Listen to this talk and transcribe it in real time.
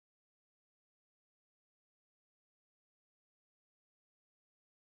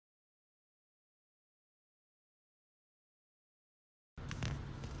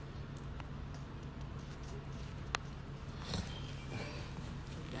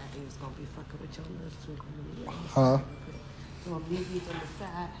He was gonna be fucking with your little sugar. Huh? So I'm leaving you on the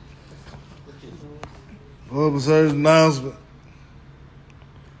side. What was her announcement?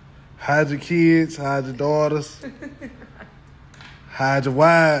 Hide your kids, hide your daughters, hide your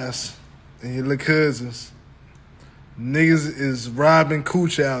wives and your little cousins. Niggas is robbing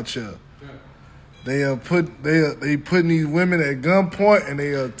coochie out here. They putting these women at gunpoint and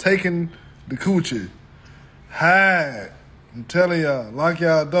they are taking the coochie. Hide. I'm telling y'all, lock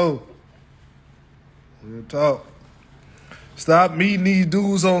y'all door. Real talk. Stop meeting these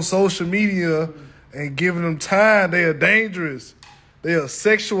dudes on social media and giving them time. They are dangerous. They are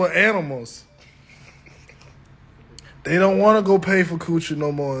sexual animals. They don't want to go pay for coochie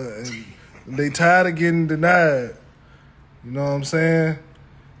no more. And they tired of getting denied. You know what I'm saying?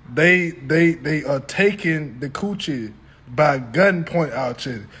 They are taking the coochie by gunpoint out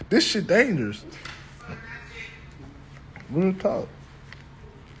here. This shit dangerous. Real talk.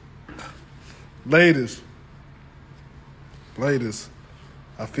 Ladies,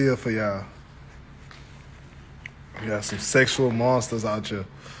 I feel for y'all. We got some sexual monsters out here.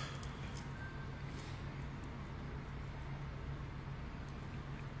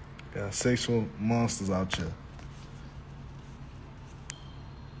 Got sexual monsters out here.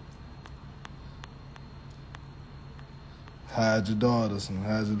 Hide your daughters and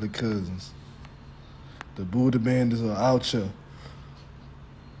hide your little cousins. The Buddha bandits are out here.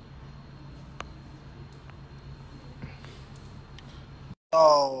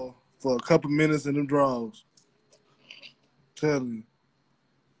 Oh, for a couple minutes in them draws. Telling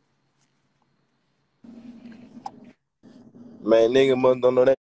you. Man, nigga must don't know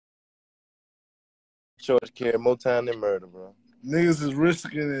that. Choice carry more time than murder, bro. Niggas is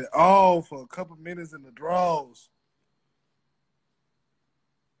risking it all for a couple minutes in the draws.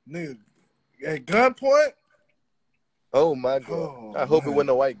 Nigga, at gunpoint? Oh my God. Oh, I hope man. it wasn't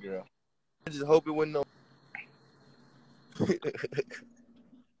a white girl. I just hope it wasn't no.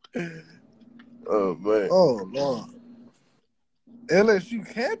 Oh man. Oh Lord. LSU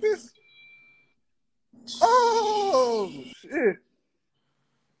campus? Oh shit.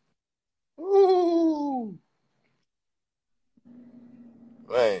 Ooh.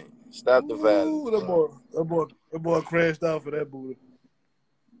 Man, stop the violence. That boy crashed out for that booty.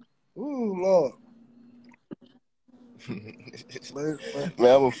 Ooh, Lord. Man, I'm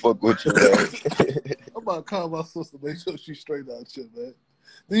gonna fuck with you, man. I'm about to call my sister, make sure she's straight out here, man.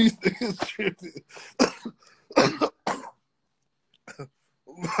 These niggas tripping. I'm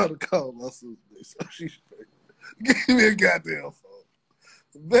about to call my sister, make sure she's straight. Give me a goddamn phone.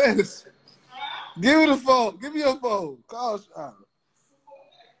 Venice. Give me the phone. Give me your phone. Call Shira.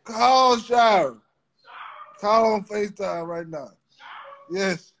 Call Shira. Call on FaceTime right now.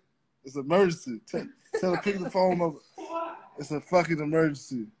 Yes. It's an emergency. Tell her pick the phone up. It's a fucking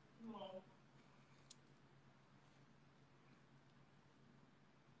emergency.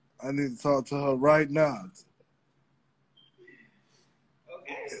 I need to talk to her right now.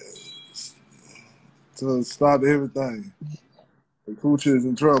 Okay. To stop everything. The coochie is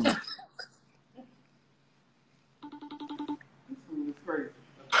in trouble.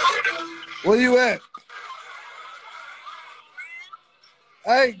 Where you at?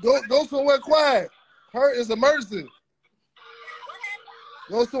 Hey, go somewhere quiet. Her is emergency.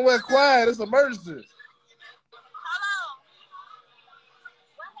 Go somewhere quiet. It's emergency.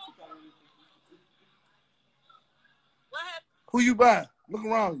 Who you by? Look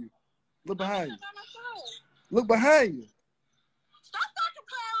around you. Look behind you. Look behind you. Stop fucking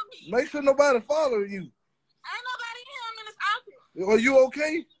playing with me. Make sure nobody following you. Ain't nobody here. I'm in this office. Are you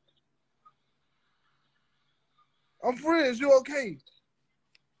okay? I'm friends. You okay?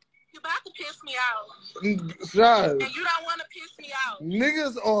 You about to piss me off. Shire. And you don't want to piss me off.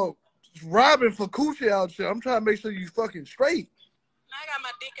 Niggas are robbing for coochie out here. I'm trying to make sure you fucking straight. Now I got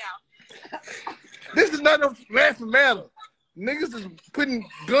my dick out. This is not no laughing matter. Niggas is putting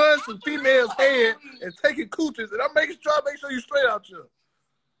guns in females' head and taking coochies, and I'm trying to make sure you straight out here.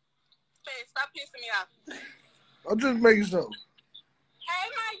 Hey, stop pissing me off. I'm just making sure. Hey,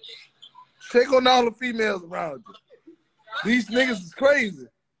 Mike. Check on all the females around you. These niggas is crazy.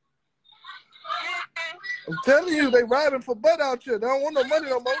 I'm telling you, they robbing for butt out here. They don't want no money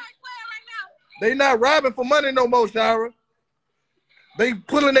no more. They not robbing for money no more, Shira. They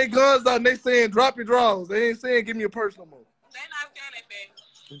pulling their guns out and they saying drop your drawers. They ain't saying give me a purse no more. They not saying that, baby.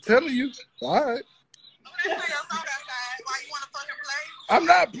 I'm telling you. All right. They play your song outside. Why you want to fucking play? I'm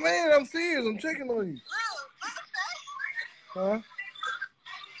not playing. I'm serious. I'm checking on you. Huh?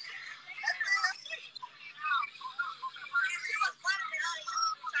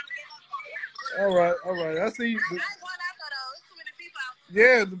 All right. I see you.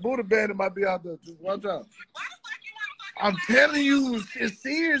 Yeah, the Buddha bandit might be out there. Just watch out. I'm telling you, it's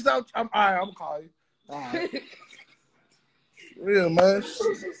serious out. All right, I'm calling you. All right. Real, man.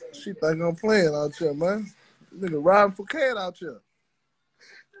 She think I'm playing out here, man. Nigga robbing for cat out here.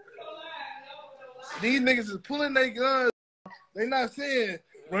 These niggas is pulling their guns. They not saying,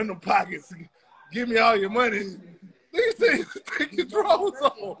 run them pockets. Give me all your money. Niggas say, take your drawers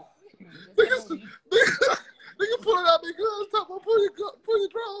off. Niggas pulling out their guns, talking about pull your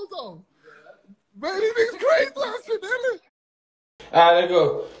drawers off. Man, these niggas crazy out here, damn it. All right, let's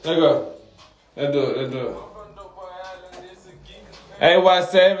go. Let's do it. Hey,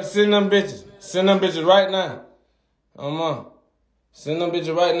 Y7, send them bitches. Send them bitches right now. Come on. Send them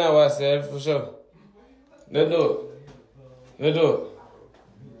bitches right now, Y7, for sure. Let's do it.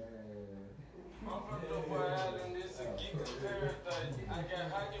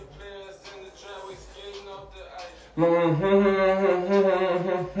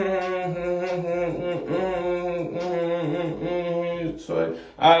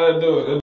 All right, let's do it.